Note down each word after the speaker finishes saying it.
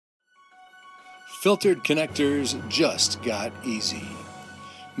Filtered connectors just got easy.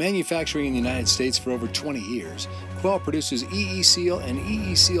 Manufacturing in the United States for over 20 years, Quell produces EESeal and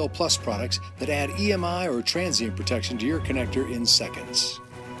EESeal Plus products that add EMI or transient protection to your connector in seconds.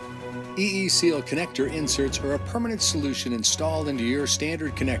 EESeal connector inserts are a permanent solution installed into your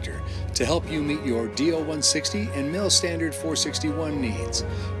standard connector to help you meet your DO-160 and Mil Standard 461 needs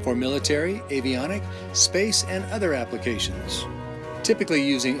for military, avionic, space, and other applications. Typically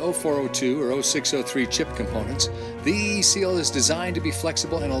using 0402 or 0603 chip components, the EESeal is designed to be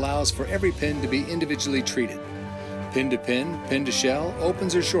flexible and allows for every pin to be individually treated. Pin to pin, pin to shell,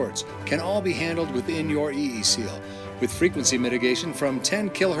 opens or shorts can all be handled within your EESeal, with frequency mitigation from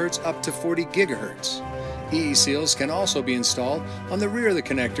 10 kHz up to 40 GHz. EESeals can also be installed on the rear of the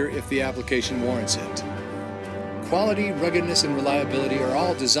connector if the application warrants it. Quality, ruggedness, and reliability are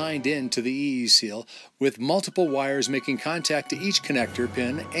all designed into the EESeal, with multiple wires making contact to each connector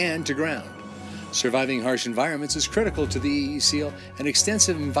pin and to ground. Surviving harsh environments is critical to the EESeal, and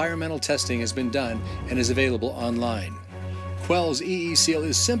extensive environmental testing has been done and is available online. Quell's EESeal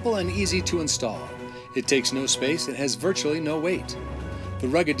is simple and easy to install. It takes no space and has virtually no weight. The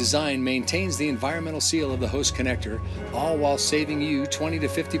rugged design maintains the environmental seal of the host connector, all while saving you 20 to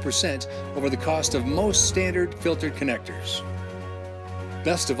 50% over the cost of most standard filtered connectors.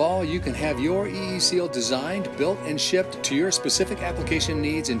 Best of all, you can have your EESeal designed, built, and shipped to your specific application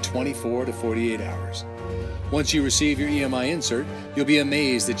needs in 24 to 48 hours. Once you receive your EMI insert, you'll be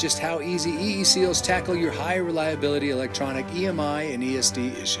amazed at just how easy EESeals tackle your high reliability electronic EMI and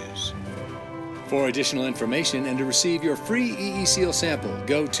ESD issues. For additional information and to receive your free EESeal sample,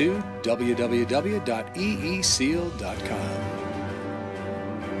 go to www.eeseal.com.